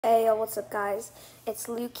Hey, what's up guys? It's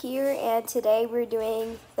Luke here, and today we're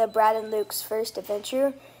doing the Brad and Luke's first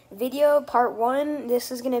adventure video, part 1.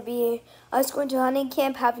 This is going to be us going to hunting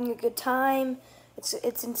camp, having a good time. It's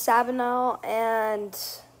in Sabinal, and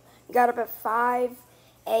we got up at 5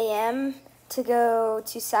 a.m. to go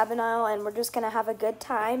to Sabinal, and we're just going to have a good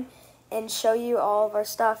time and show you all of our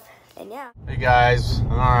stuff, and yeah. Hey guys,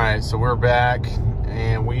 alright, so we're back,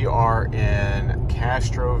 and we are in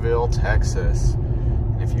Castroville, Texas.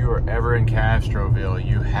 If you are ever in Castroville,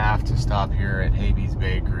 you have to stop here at Habee's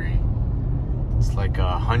Bakery. It's like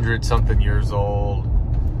 100-something years old,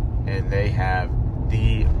 and they have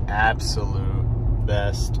the absolute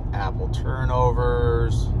best apple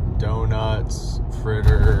turnovers, donuts,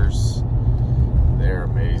 fritters. They're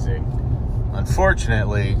amazing.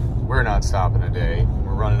 Unfortunately, we're not stopping today.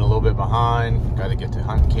 We're running a little bit behind. Got to get to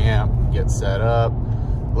hunt camp, get set up.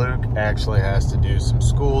 Luke actually has to do some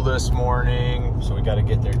school this morning, so we got to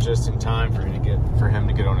get there just in time for him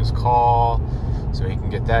to get on his call, so he can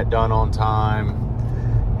get that done on time.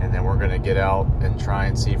 And then we're gonna get out and try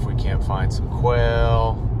and see if we can't find some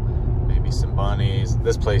quail, maybe some bunnies.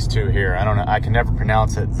 This place too here, I don't know, I can never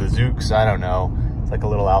pronounce it. Zazooks, I don't know. It's like a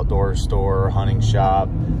little outdoor store, hunting shop.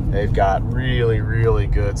 They've got really, really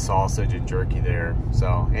good sausage and jerky there.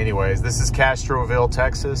 So anyways, this is Castroville,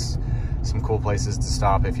 Texas. Some cool places to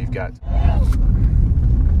stop if you've got.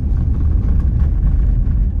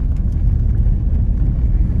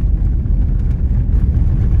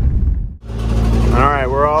 All right,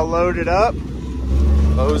 we're all loaded up.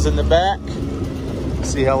 Bo's in the back.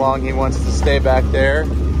 See how long he wants to stay back there.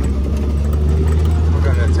 We're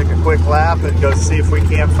gonna take a quick lap and go see if we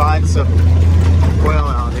can't find some quail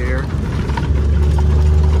out here.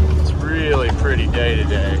 It's a really pretty day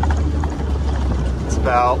today. It's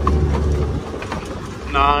about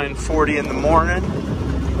 9:40 in the morning.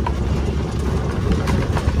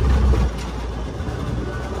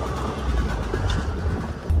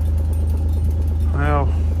 Well,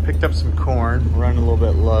 picked up some corn, running a little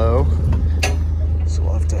bit low. So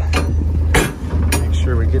we'll have to make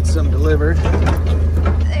sure we get some delivered.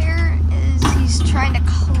 There is, he's trying to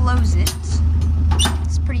close it.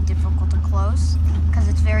 It's pretty difficult to close because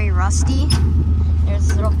it's very rusty.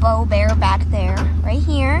 There's a little Bo Bear back there, right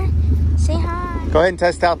here. Say hi. Go ahead and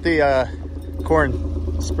test out the corn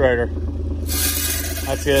spreader.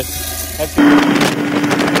 That's good. That's good.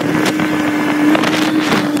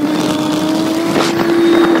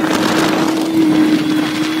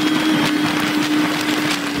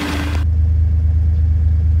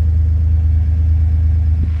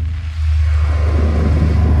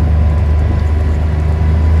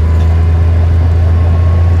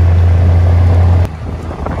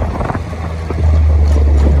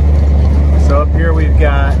 So up here we've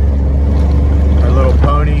got our little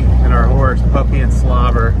pony and our horse, Puppy and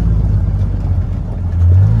Slobber.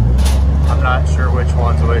 I'm not sure which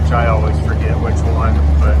one's which. I always forget which one,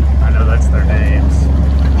 but I know that's their names.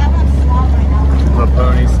 That one's Slobber. Little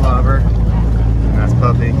pony, Slobber, and that's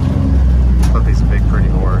Puppy. Puppy's a big, pretty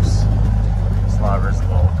horse. Slobber's a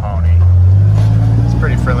little pony. It's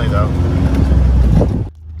pretty friendly though.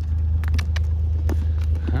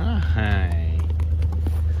 Hi.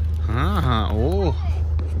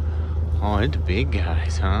 Oh, it's big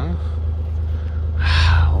guys, huh?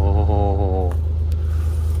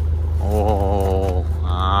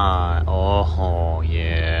 Oh,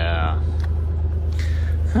 yeah.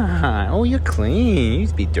 Oh, you're clean. You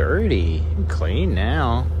used to be dirty. You're clean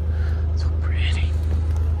now. So pretty.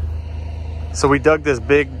 So we dug this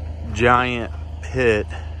big, giant pit,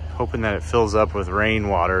 hoping that it fills up with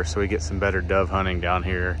rainwater so we get some better dove hunting down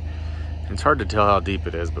here. And it's hard to tell how deep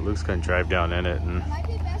it is, but Luke's gonna drive down in it. And It might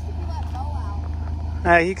be best if you let Bo out.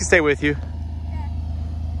 hey, he can stay with you.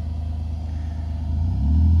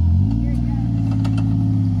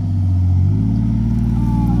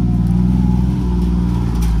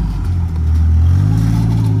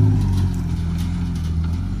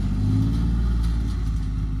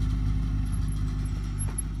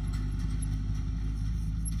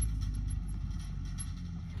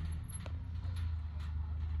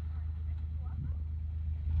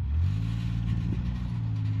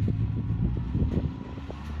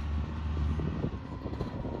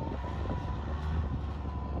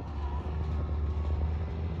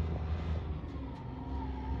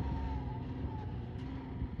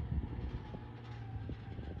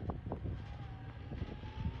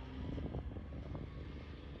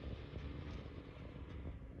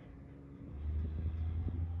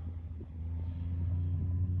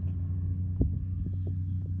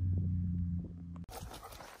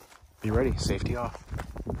 Be ready, safety off.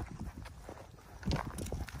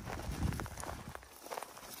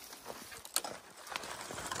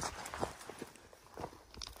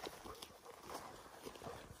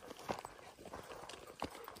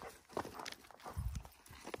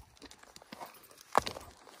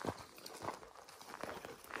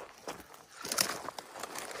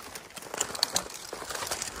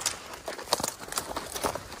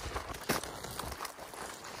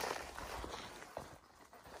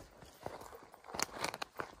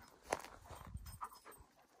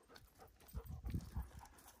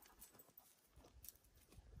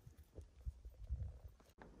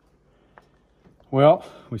 Well,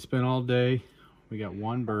 we spent all day. We got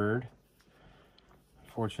one bird.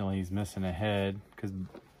 Unfortunately, he's missing a head because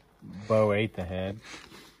Bo ate the head.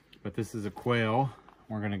 But this is a quail.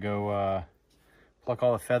 We're gonna go pluck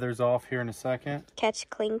all the feathers off here in a second. Catch,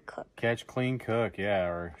 clean, cook. Catch, clean, cook, yeah,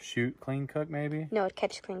 or shoot, clean, cook, maybe. No,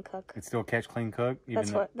 catch, clean, cook. It's still catch, clean, cook.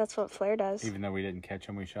 That's what Flair does. Even though we didn't catch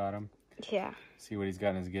him, we shot him. Yeah. See what he's got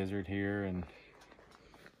in his gizzard here, and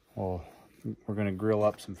well, we're gonna grill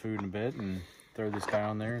up some food in a bit and throw this guy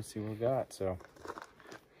on there and see what we got. So,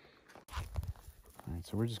 all right,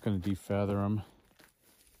 so we're just gonna defeather him.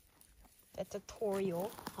 A tutorial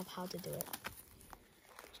of how to do it.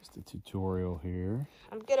 Just a tutorial here.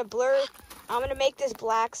 I'm gonna make this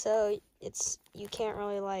black so you can't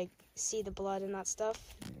really like see the blood and that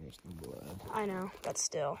stuff. There's no blood. I know, but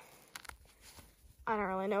still. I don't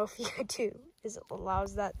really know if YouTube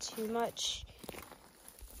allows that too much.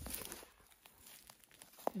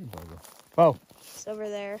 Oh. It's over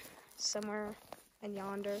there, somewhere in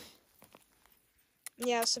yonder.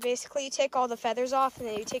 Yeah, so basically you take all the feathers off and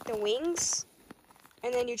then you take the wings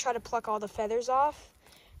and then you try to pluck all the feathers off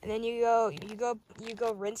and then you go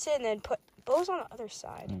rinse it and then put Bo's on the other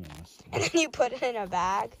side. Yes. And then you put it in a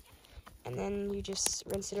bag and then you just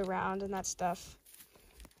rinse it around and that stuff.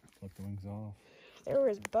 Pluck the wings off. There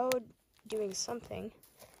was Bo doing something.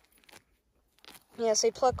 Yeah, so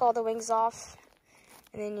you pluck all the wings off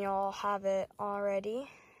and then you'll have it all ready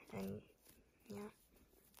and yeah.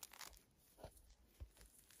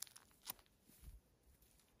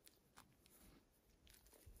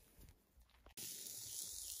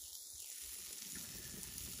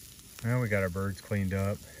 Well, we got our birds cleaned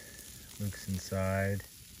up. Luke's inside.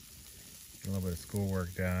 Get a little bit of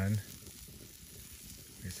schoolwork done.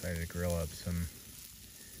 We decided to grill up some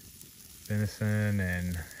venison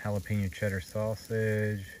and jalapeno cheddar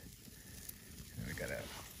sausage. And we got a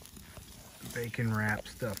bacon wrap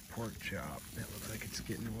stuffed pork chop. That looks like it's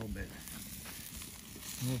getting a little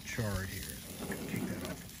charred here. So I'm gonna take that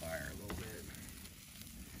off the fire a little bit.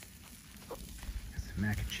 Got some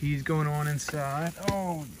mac and cheese going on inside.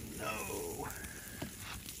 Oh no.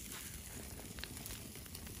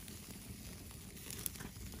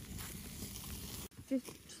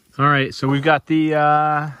 All right, so we've got the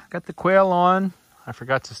quail on. I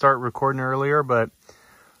forgot to start recording earlier, but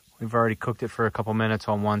we've already cooked it for a couple minutes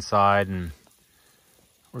on one side, and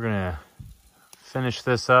we're gonna finish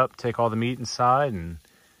this up, take all the meat inside, and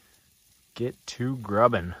get to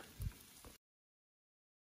grubbing.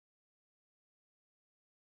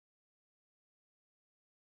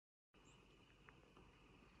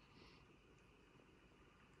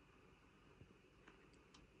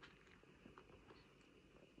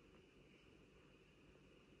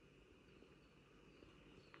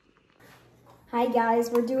 Hi guys,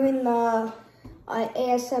 we're doing the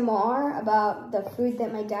ASMR about the food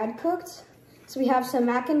that my dad cooked. So we have some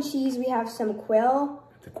mac and cheese, we have some quail.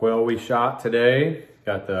 The quail we shot today,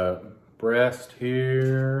 got the breast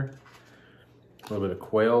here, a little bit of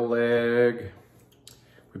quail leg.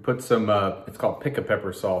 We put some, it's called pick-a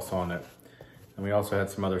pepper sauce on it. And we also had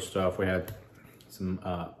some other stuff. We had some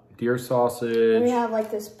deer sausage. And we have like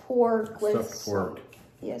this pork with stuffed pork.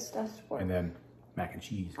 Yes, stuffed pork. And then mac and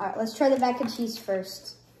cheese. All right, let's try the mac and cheese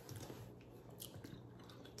first.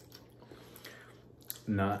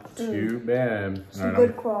 Not too bad. Some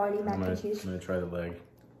good quality mac and cheese. I'm gonna try the leg.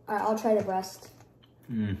 All right, I'll try the breast.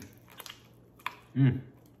 It's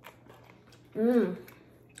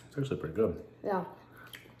actually pretty good. Yeah.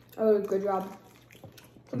 Oh, good job.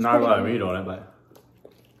 It's not a lot of meat on it, but.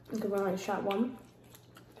 Okay, we only shot one.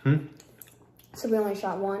 Hmm? So we only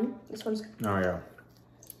shot one. This one's. Oh yeah.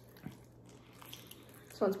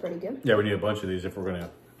 This one's pretty good. Yeah, we need a bunch of these if we're gonna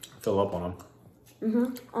fill up on them.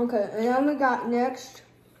 Okay, and then we got next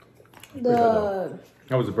the.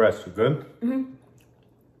 That was the breast. Good.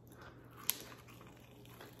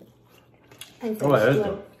 Oh, that is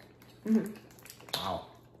good. Wow.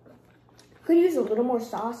 Could use a little more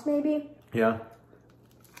sauce, maybe. Yeah.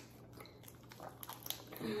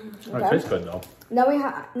 Okay. Oh, it tastes good though. Now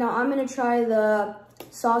I'm gonna try the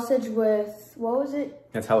sausage with, what was it?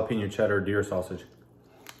 That's jalapeno cheddar deer sausage.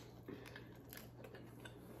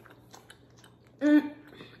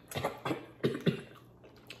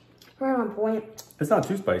 Right on point. It's not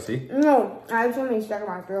too spicy. No, I have so many stuck in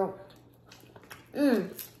my throat.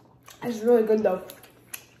 It's really good though.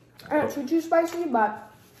 Not too spicy,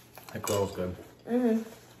 but that quail's good.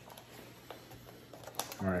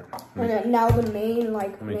 All right. And then now the main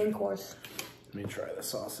course. Let me try the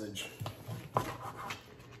sausage.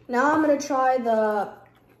 Now I'm gonna try the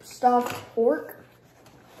stuffed pork.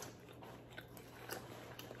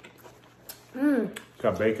 It's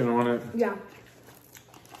got bacon on it. Yeah.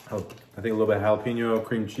 Oh, I think a little bit of jalapeno,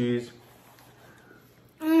 cream cheese.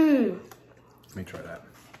 Mmm. Let me try that.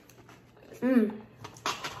 Mmm.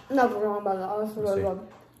 Nothing wrong about that. That's really good.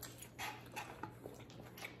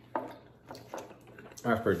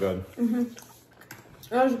 That's pretty good. Mm-hmm.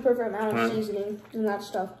 That was the perfect amount of seasoning and that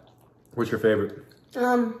stuff. What's your favorite?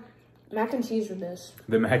 Mac and cheese with this.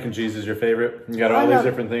 The mac and cheese is your favorite? You got all these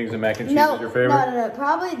different things and mac and cheese is your favorite? No.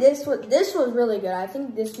 Probably this was really good. I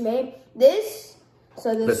think this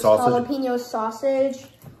jalapeno sausage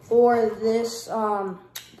or this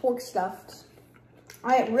pork stuffed.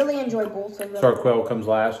 I really enjoy both of them. So our quail comes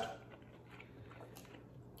last.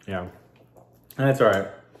 Yeah. That's all right.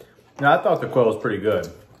 Now, I thought the quail was pretty good.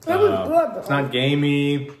 It was good. It's not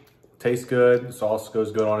gamey. Tastes good. The sauce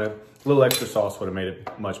goes good on it. A little extra sauce would have made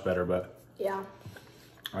it much better, but yeah,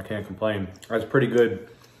 I can't complain. That's pretty good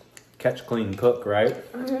catch, clean, cook, right?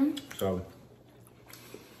 Mm-hmm. So,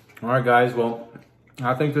 all right, guys. Well,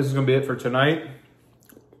 I think this is going to be it for tonight.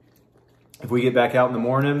 If we get back out in the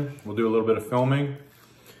morning, we'll do a little bit of filming.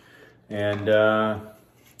 And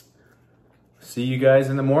see you guys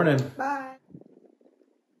in the morning. Bye.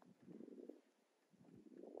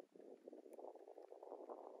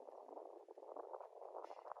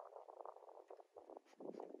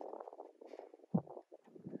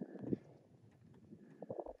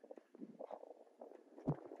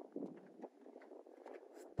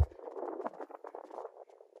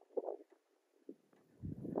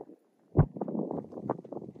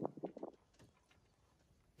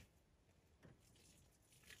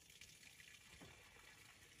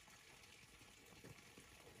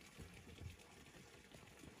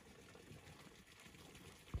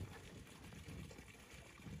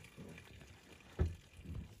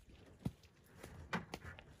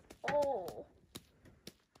 Oh.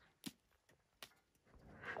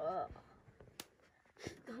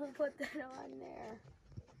 Don't put that on there.